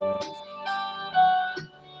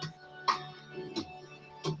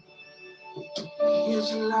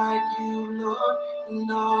is like you, Lord, in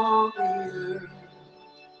all the earth.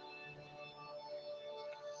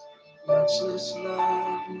 Matchless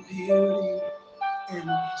love and beauty,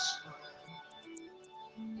 endless love.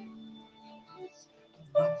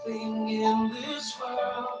 Nothing in this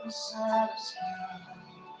world will satisfy.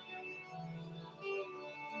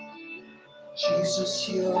 Jesus,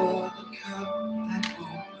 you're the cup that will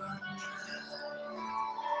run.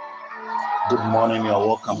 Good morning, you are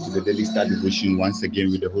welcome to the Daily Star Devotion once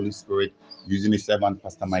again with the Holy Spirit, using His servant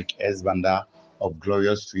Pastor Mike S. Banda of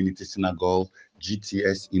Glorious Trinity Synagogue,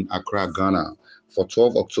 GTS in Accra, Ghana, for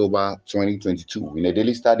 12 October 2022, in a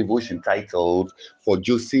Daily Star Devotion titled, For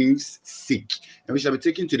Joseph's Sake. And we shall be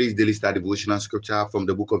taking today's Daily Star Devotional scripture from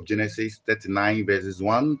the book of Genesis 39, verses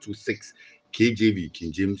 1 to 6, KJV,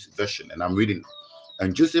 King James Version, and I'm reading.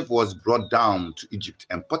 And Joseph was brought down to Egypt,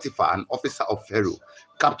 and Potiphar, an officer of Pharaoh,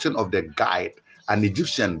 captain of the guard, an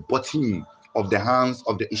Egyptian, bought him of the hands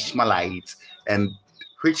of the Ishmaelites, and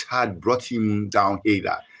which had brought him down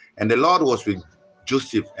hither. And the Lord was with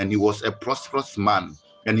Joseph, and he was a prosperous man,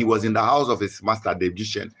 and he was in the house of his master, the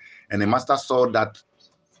Egyptian. And the master saw that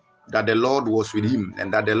the Lord was with him,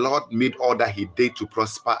 and that the Lord made all that he did to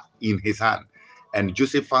prosper in his hand. And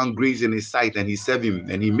Joseph found grace in his sight, and he served him,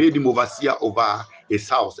 and he made him overseer over his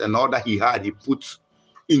house, and all that he had he put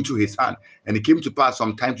into his hand. And it came to pass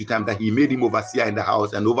from time to time that he made him overseer in the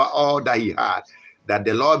house, and over all that he had, that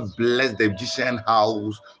the Lord blessed the Egyptian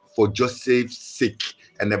house for Joseph's sake.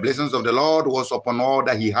 And the blessings of the Lord was upon all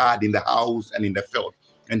that he had in the house and in the field.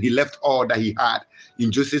 And he left all that he had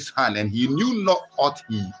in Joseph's hand, and he knew not aught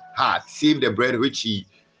he had, save the bread which he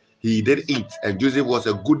did eat. And Joseph was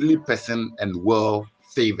a goodly person and well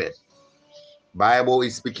favored. Bible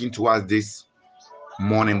is speaking to us this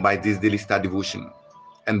morning by this Daily Star Devotion.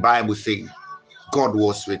 And Bible saying God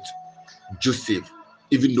was with Joseph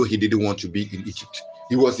even though he didn't want to be in Egypt.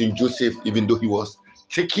 He was in Joseph even though he was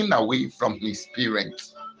taken away from his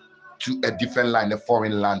parents to a different land, a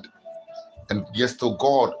foreign land. And yes, so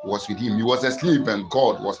God was with him. He was a slave and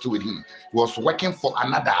God was still with him. He was working for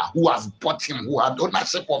another who has bought him, who had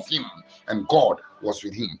ownership of him, and God was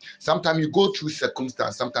with him. Sometimes you go through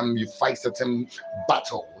circumstance, sometimes you fight certain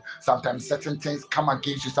battle, sometimes certain things come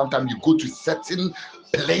against you, sometimes you go to certain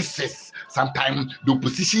places, sometimes the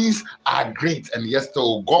positions are great, and yes,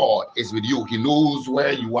 so God is with you. He knows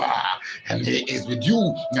where you are, and He is with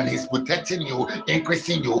you, and He's protecting you,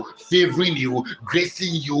 increasing you, favoring you,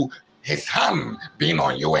 gracing you, His hand being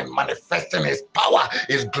on you and manifesting His power,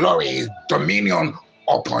 His glory, His dominion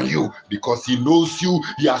upon you, because He knows you.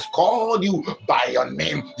 He has called you by your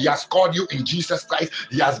name. He has called you in Jesus Christ.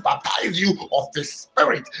 He has baptized you of His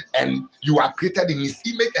Spirit, and you are created in His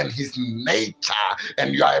image and His nature,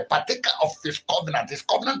 and you are a partaker of His covenant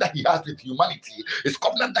that He has with humanity, His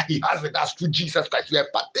covenant that He has with us through Jesus Christ. You are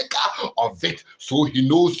a partaker of it, so He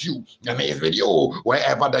knows you, and He is with you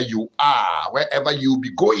wherever that you are, wherever you be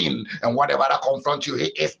going, and whatever that confronts you, He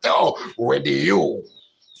is still with you.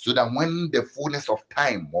 So that when the fullness of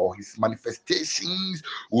time or His manifestations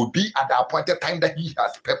will be at the appointed time that He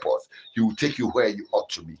has purpose, He will take you where you ought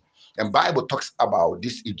to be. And Bible talks about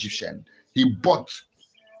this Egyptian. He bought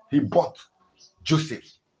Joseph,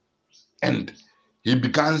 and he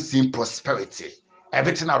began seeing prosperity.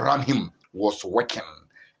 Everything around him was working.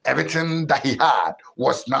 Everything that he had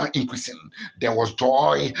was now increasing. There was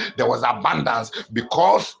joy, there was abundance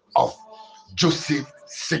because of Joseph's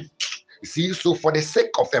sake. You see, so for the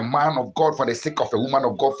sake of a man of God, for the sake of a woman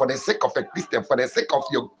of God, for the sake of a Christian, for the sake of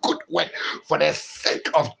your good work, for the sake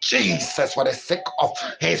of Jesus, for the sake of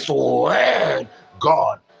His word,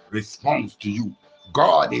 God responds to you.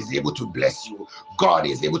 God is able to bless you. God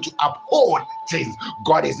is able to uphold things.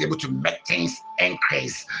 God is able to make things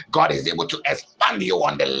increase. God is able to expand you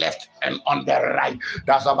on the left and on the right.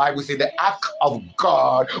 That's why Bible says the ark of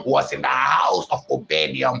God was in the house of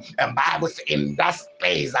Obadiah. And Bible says in that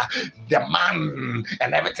space, the man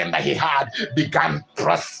and everything that he had began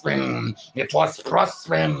prospering. It was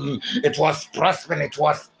prospering. It was prospering. It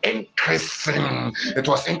was increasing. It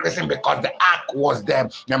was increasing because the ark was there.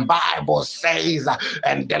 And Bible says,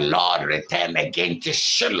 and the Lord returned again to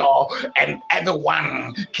Shiloh, and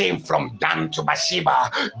everyone came from Dan to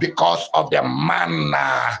Bathsheba because of the man.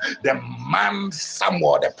 The man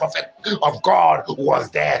Samuel, the prophet of God,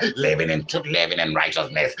 was there, living in truth, living in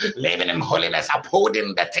righteousness, living in holiness,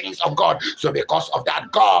 upholding the things of God. So because of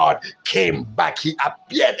that, God came back. He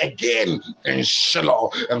appeared again in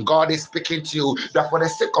Shiloh, and God is speaking to you that for the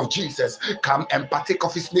sake of Jesus, come and partake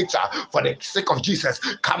of His nature. For the sake of Jesus,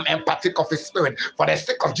 come and partake of His Spirit. For the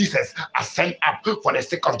sake of Jesus, ascend up. For the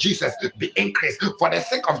sake of Jesus, be increased. For the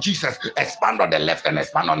sake of Jesus, expand stand on the left and a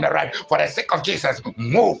stand on the right. For the sake of Jesus,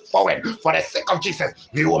 move forward. For the sake of Jesus,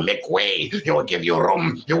 he will make way. He will give you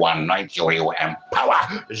room. He will anoint you. He will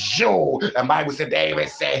empower you. And Bible said, David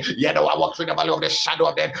said, yet though I walk through the valley of the shadow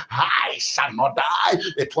of death, I shall not die.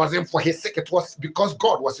 It wasn't for his sake. It was because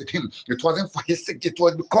God was with him. It wasn't for his sake. It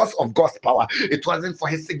was because of God's power. It wasn't for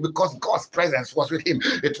his sake because God's presence was with him.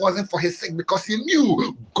 It wasn't for his sake because he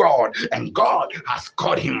knew God, and God has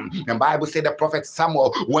called him. And Bible said the prophet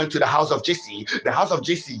Samuel went to the house of Jesse. The house of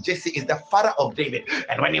Jesse. Jesse is the father of David.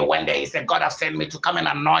 And when he went there, he said, God has sent me to come and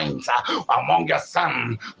anoint among your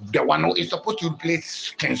son, the one who is supposed to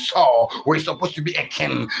replace King Saul, who is supposed to be a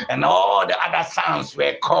king. And all the other sons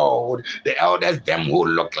were called, the elders, them who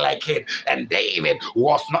looked like it. And David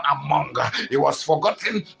was not among. He was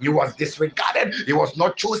forgotten. He was disregarded. He was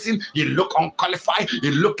not chosen. He looked unqualified.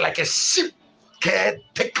 He looked like a sheep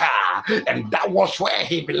caretaker, and that was where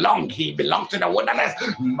he belonged. He belonged to the wilderness,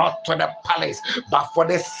 not to the palace. But for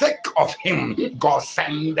the sake of him, God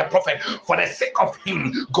sent the prophet. For the sake of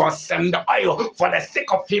him, God sent the oil. For the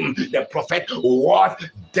sake of him, the prophet was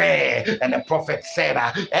there. And the prophet said,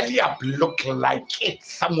 Eliab looked like it.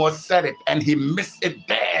 Someone said it, and he missed it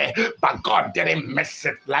there. But God didn't miss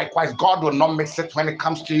it. Likewise, God will not miss it when it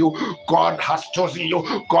comes to you. God has chosen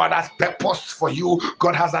you. God has purpose for you.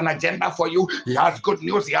 God has an agenda for you. He has good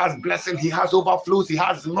news. He has blessing. He has overflows. He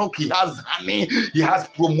has milk. He has honey. He has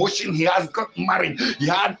promotion. He has got married. He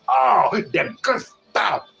had all the good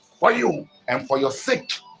stuff for you. And for your sake,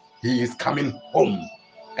 he is coming home.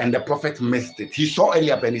 And the prophet missed it. He saw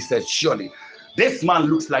Eliab and he said, surely this man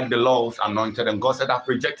looks like the Lord's anointed. And God said, I've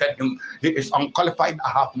rejected him. He is unqualified. I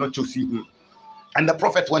have not chosen him. And the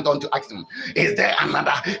prophet went on to ask him, is there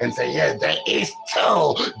another? And say, yes, there is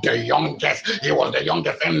still the youngest. He was the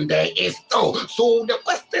youngest, and there is still. So the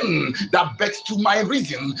question that begs to my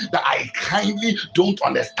reason that I kindly don't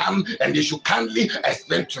understand, and you should kindly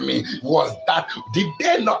explain to me, was that did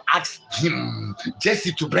they not ask him,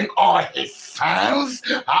 Jesse, to bring all his sons?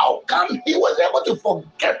 How come he was able to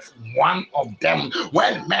forget one of them?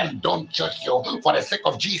 When men don't judge you for the sake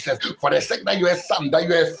of Jesus, for the sake that you are a son, that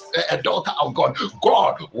you are a daughter of God,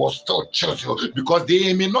 God will still choose you, because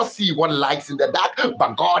they may not see what lights in the dark,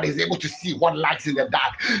 but God is able to see what lights in the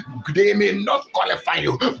dark. They may not qualify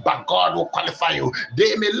you, but God will qualify you.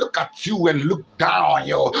 They may look at you and look down on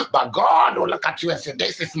you, but God will look at you and say,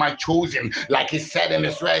 this is my chosen. Like he said in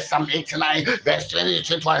his verse, Psalm 89, verse 20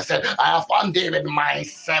 to 21, said, I have found David my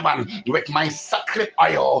servant, with my sacred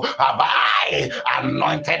oil have I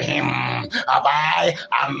anointed him. Have I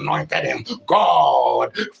anointed him?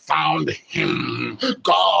 God found him.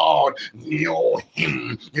 God knew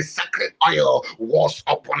him. The sacred oil was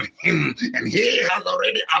upon him, and he has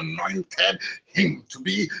already anointed him to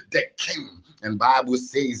be the king. And Bible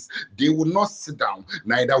says they would not sit down,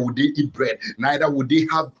 neither would they eat bread, neither would they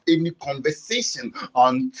have any conversation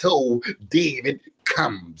until David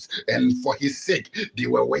comes. And for his sake, they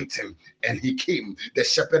were waiting. And he came, the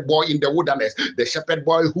shepherd boy in the wilderness, the shepherd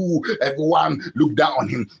boy who everyone looked down on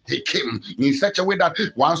him. He came in such a way that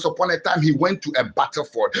once upon a time he went to a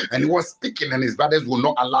battlefield and he was speaking, and his brothers would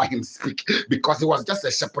not allow him speak because he was just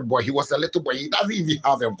a shepherd boy. He was a little boy. He doesn't even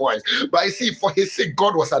have a voice. But you see, for his sake,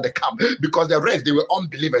 God was at the camp, because the rest, they were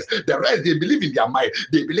unbelievers. The rest, they believe in their might,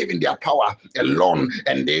 they believe in their power alone,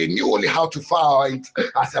 and they knew only how to fight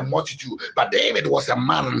as a multitude. But David was a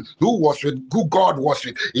man who God was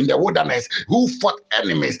with in the wilderness, who fought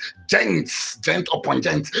enemies, giants, giant upon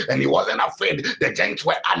giants, and he wasn't afraid. The giants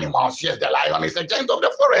were animals. Yes, the lion is a giant of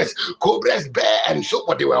the forest, cobras, bear, and so,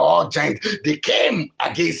 but they were all giants. They came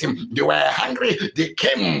against him. They were hungry. They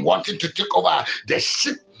came wanting to take over the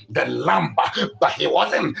sheep, the lamb, but he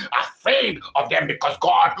wasn't afraid of them because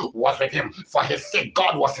God was with him. For his sake,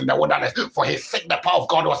 God was in the wilderness. For his sake, the power of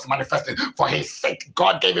God was manifesting. For his sake,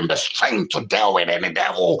 God gave him the strength to deal with any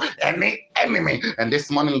devil, any enemy. And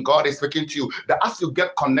this morning, God is speaking to you that as you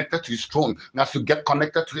get connected to his throne, as you get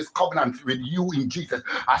connected to his covenant with you in Jesus,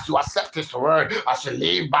 as you accept his word, as you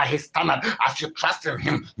live by his standard, as you trust in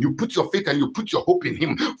him, you put your faith and you put your hope in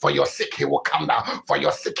him. For your sake, he will come down. For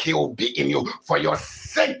your sake, he will be in you. For your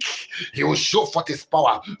sake, he will show forth his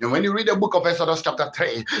power. And when you read the book of Exodus chapter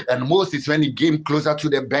 3, and Moses, when he came closer to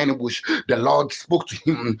the burning bush, the Lord spoke to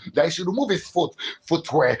him that he should remove his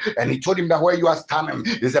footwear, and he told him that where you are standing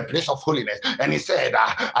is a place of holiness. And he said,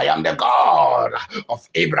 I am the God of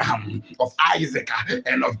Abraham, of Isaac,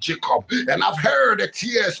 and of Jacob, and I've heard the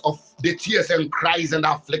tears and cries and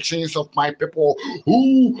afflictions of my people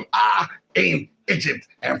who are in Egypt,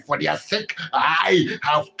 and for their sake, I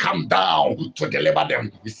have come down to deliver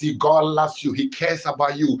them. You see, God loves you. He cares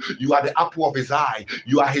about you. You are the apple of his eye.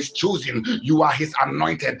 You are his chosen. You are his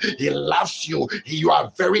anointed. He loves you. You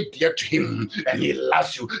are very dear to him, and he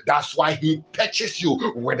loves you. That's why he purchased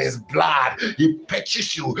you with his blood. He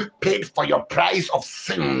purchased you, paid for your price of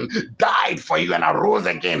sin, died for you, and arose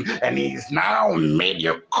again. And he is now made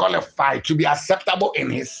you qualified to be acceptable in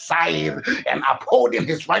his sight and upholding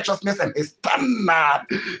his righteousness and his standard.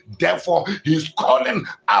 Therefore, he's calling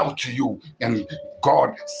out to you. And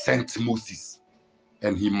God sent Moses,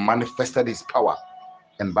 and he manifested his power.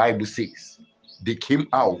 And Bible says they came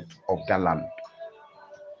out of that land.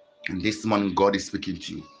 And this morning, God is speaking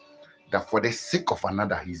to you that for the sake of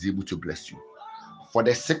another, he's able to bless you. For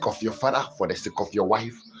the sake of your father, for the sake of your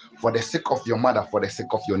wife, for the sake of your mother, for the sake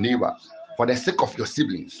of your neighbor, for the sake of your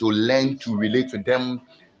siblings. So learn to relate to them,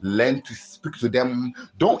 learn to speak to them.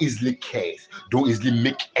 Don't easily curse, don't easily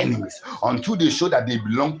make enemies until they show that they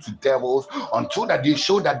belong to devils, until that they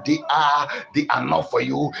show that they are not for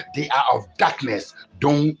you, they are of darkness.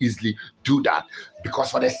 Don't easily do that, because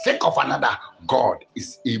for the sake of another, God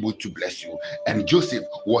is able to bless you. And Joseph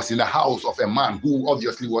was in the house of a man who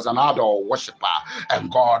obviously was an idol worshiper,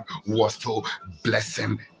 and God was to bless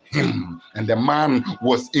him. And the man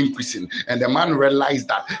was increasing, and the man realized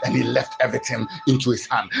that, and he left everything into his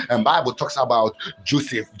hand. And Bible talks about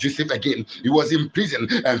Joseph again. He was in prison,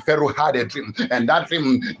 and Pharaoh had a dream, and that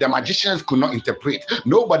dream the magicians could not interpret.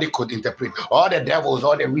 Nobody could interpret. All the devils,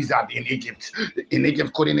 all the wizards in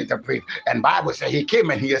Egypt couldn't interpret. And Bible said he came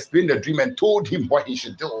and he explained the dream and told him what he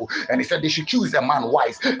should do. And he said they should choose a man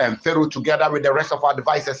wise. And Pharaoh, together with the rest of our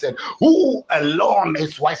advisors, said, who alone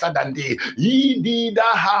is wiser than thee? Ye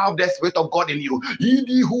that have the Spirit of God in you,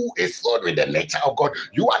 ye who is filled with the nature of God,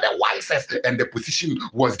 you are the wisest. And the position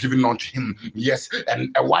was given unto him. Yes, and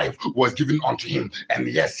a wife was given unto him. And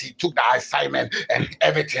yes, he took the assignment, and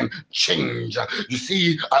everything changed. You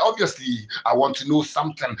see, I want to know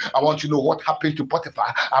something. I want to know what happened to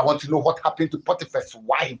Potiphar. I want to know what happened to Potiphar's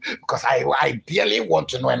wife, because I ideally want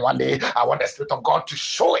to know, and one day I want the Spirit of God to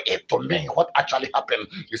show it to me what actually happened.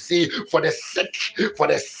 You see, for the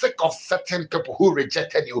sake of certain people who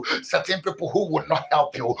rejected you, certain people who would not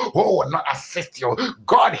help you, who would not assist you,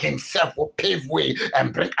 God himself will pave way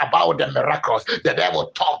and bring about the miracles. The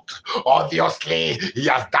devil thought, obviously, he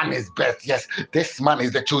has done his best. Yes, this man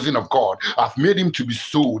is the chosen of God. I've made him to be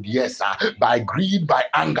sold, yes, by greed, by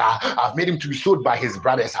anger. I've made him to be sold by his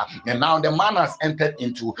brothers. And now the man has entered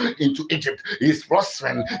into Egypt. He's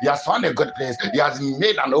prospering. He has found a good place. He has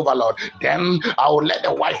made an overlord. Then I will let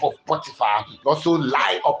the wife of Potiphar also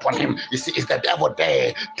lie upon him. You see, is the devil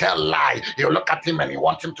there? Tell lie. He'll look at him and he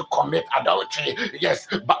wants him to commit adultery. Yes,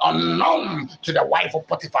 but unknown to the wife of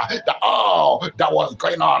Potiphar, that all that was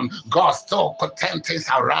going on, God still could turn things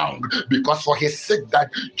around, because for his sake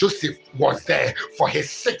that Joseph was there, for his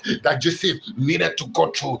sake that Joseph needed to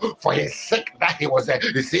go through, for his sake that he was there.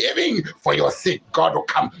 You see, even for your sake, God will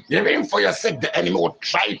come. Even for your sake, the enemy will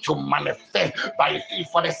try to manifest. But you see,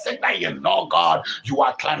 for the sake that you know God, you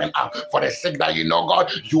are climbing up. For the sake that you know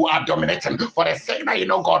God, you are dominating. For the sake that you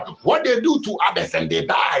know God, what they do to others and they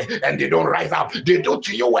die and they don't rise up, they do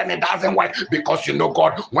to you when it doesn't work, because you know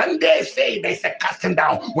God. When they say there's a casting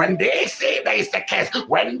down, when they say there is a curse,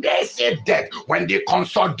 when they say death, when they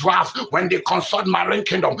consult drafts, when they consult marine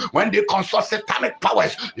kingdom, when they consult satanic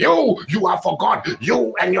powers, you are for God.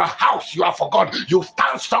 You and your house, you are for God. You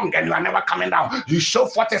stand strong and you are never coming down. You show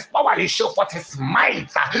forth his power, you show forth his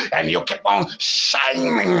might, and you keep on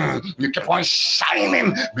shining. You keep on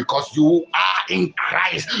shining because you are in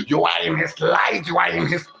Christ. You are in his light. You are in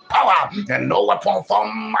his power, and no weapon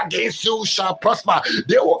formed against you shall prosper.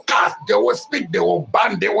 They will cast, they will speak, they will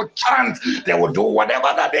ban, they will chant, they will do whatever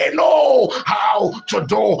that they know how to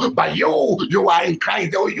do. But you are in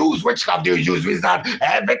Christ. They will use witchcraft, they will use wizard,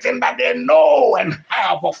 everything that they know and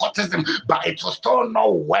have for occultism, but it will still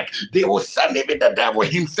not work. They will send even the devil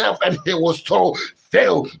himself, and he will still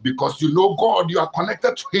fail, because you know God. You are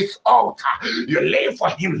connected to his altar. You live for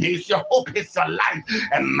him. He is your hope, he's your life,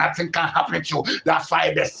 and nothing can happen to you. That's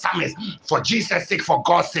why the psalmist, for Jesus' sake, for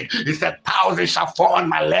God's sake, he said, 1,000 shall fall on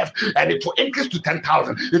my left, and it will increase to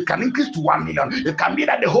 10,000. It can increase to 1 million. It can be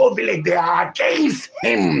that the whole village, they are against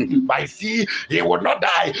him. But see, he will not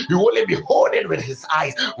die. He will only be holding with his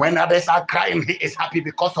eyes. When others are crying, he is happy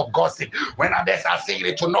because of God's sake. When others are saying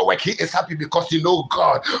it will not work, he is happy because you know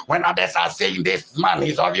God. When others are saying this man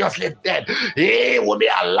is obviously dead. He will be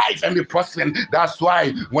alive and be prospering. That's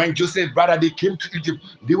why when Joseph's brother they came to Egypt,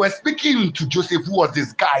 they were speaking to Joseph, who was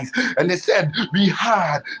this guy, and they said, we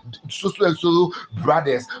had so and so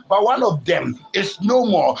brothers, but one of them is no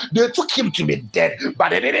more. They took him to be dead, but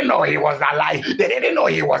they didn't know he was alive. They didn't know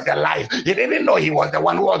he was alive. They didn't know he was the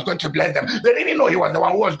one who was going to bless them. They didn't know he was the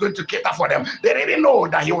one who was going to cater for them. They didn't know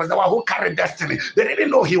that he was the one who carried destiny. They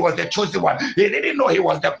didn't know he was the chosen one. They didn't know he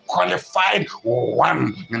was the qualified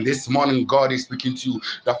one. And this morning, God is speaking to you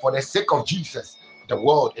that for the sake of Jesus, the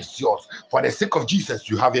world is yours. For the sake of Jesus,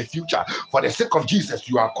 you have a future. For the sake of Jesus,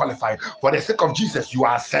 you are qualified. For the sake of Jesus, you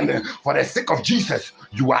are ascending. For the sake of Jesus,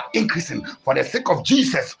 you are increasing. For the sake of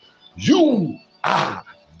Jesus, you are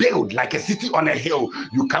built like a city on a hill.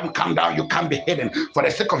 You can't come down, you can't be hidden. For the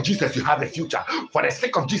sake of Jesus, you have a future. For the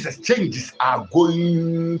sake of Jesus, changes are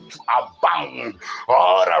going to abound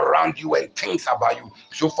all around you and things about you.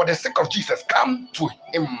 So for the sake of Jesus, come to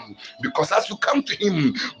him, because as you come to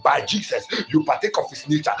him by Jesus, you partake of his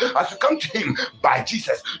nature. As you come to him by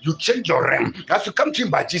Jesus, you change your realm. As you come to him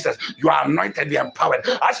by Jesus, you are anointed and empowered.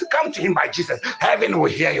 As you come to him by Jesus, heaven will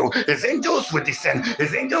hear you. His angels will descend.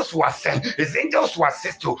 His angels will ascend. His angels will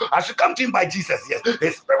assist you. As you come to him by Jesus, yes,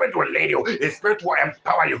 his spirit will lead you. His spirit will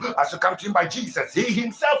empower you. As you come to him by Jesus, he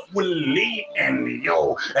himself will live in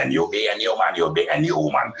you, and you'll be a new man, you'll be a new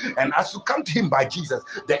woman. And as you come to him by Jesus,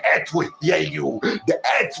 the earth will hear you. The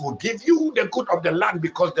earth will give you the good of the land,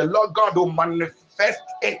 because the Lord God will manifest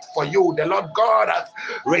it for you. The Lord God has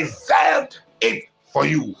reserved it for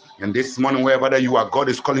you. And this morning, wherever that you are, God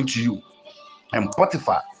is calling to you. And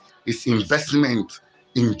Potiphar, his investment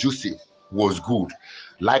in Joseph was good.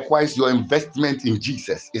 Likewise, your investment in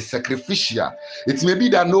Jesus is sacrificial. It may be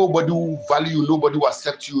that nobody will value you, nobody will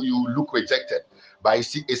accept you, you look rejected. But you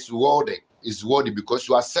see, it's worthy. It's worthy because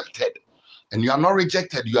you are accepted. And you are not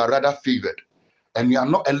rejected, you are rather favored. And you are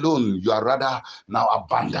not alone, you are rather now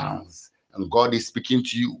abundance. And God is speaking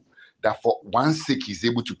to you that for one sake he's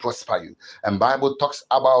able to prosper you. And Bible talks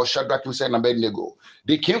about Shadrach, Meshach, and Abednego.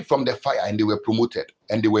 They came from the fire and they were promoted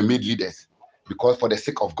and they were made leaders because for the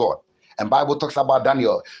sake of God. And Bible talks about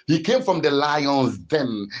Daniel. He came from the lion's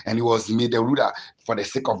den and he was made a ruler for the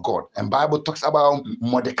sake of God. And Bible talks about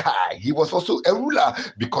Mordecai. He was also a ruler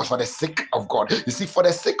because for the sake of God. You see, for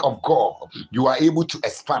the sake of God, you are able to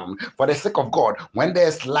expand. For the sake of God, when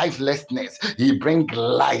there's lifelessness, he brings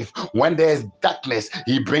life. When there's darkness,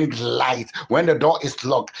 he brings light. When the door is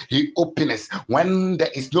locked, he opens. When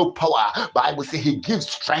there is no power, Bible says he gives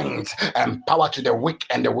strength and power to the weak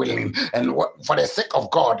and the willing. And for the sake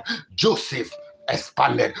of God, Joseph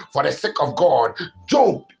expanded. For the sake of God,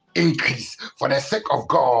 Job increase. For the sake of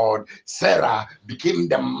God, Sarah became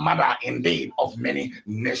the mother indeed of many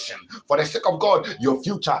nations. For the sake of God, your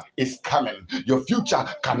future is coming. Your future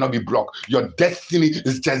cannot be blocked. Your destiny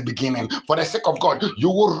is just beginning. For the sake of God, you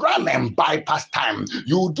will run and bypass time.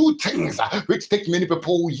 You will do things which take many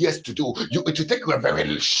people years to do. It will take you a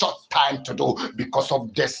very short time to do because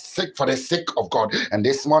of the sake, for the sake of God. And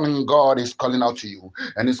this morning, God is calling out to you,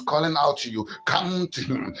 and is calling out to you. Come to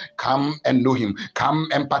him. Come and know him. Come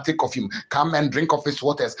and partake of him. Come and drink of his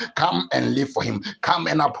waters. Come and live for him. Come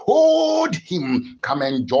and uphold him. Come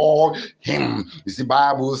and enjoy him. You see,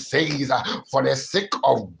 Bible says, for the sake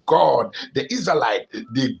of God, the Israelites,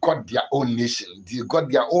 they got their own nation. They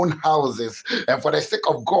got their own houses. And for the sake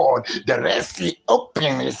of God, the Red Sea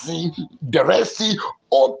open. You see, the Red Sea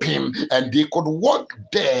open, and they could walk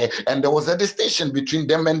there, and there was a distinction between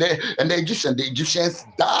them and the Egyptians. The Egyptians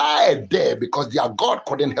died there because their God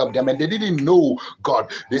couldn't help them and they didn't know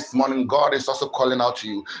God. This morning, God is also calling out to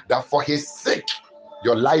you that for his sake,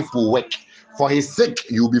 your life will work. For his sake,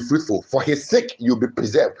 you'll be fruitful. For his sake, you'll be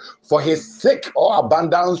preserved. For his sake, all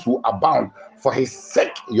abundance will abound. For his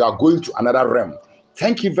sake, you are going to another realm.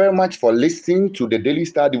 Thank you very much for listening to the Daily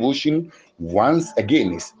Star Devotion. Once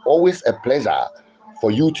again, it's always a pleasure for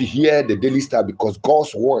you to hear the Daily Star, because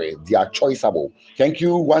God's word, they are choiceable. Thank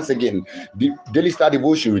you once again. The Daily Star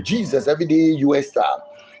Devotion with Jesus. Every day you are a star.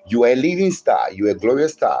 You are a living star. You are a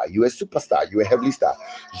glorious star. You are a superstar. You are a heavenly star.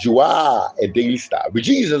 You are a daily star. With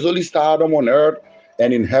Jesus, only stardom on earth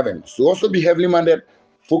and in heaven. So also be heavenly minded,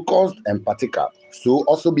 focused, and particular. So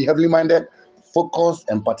also be heavenly minded, focused,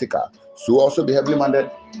 and particular. So also be heavenly minded,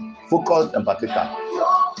 focused, and particular.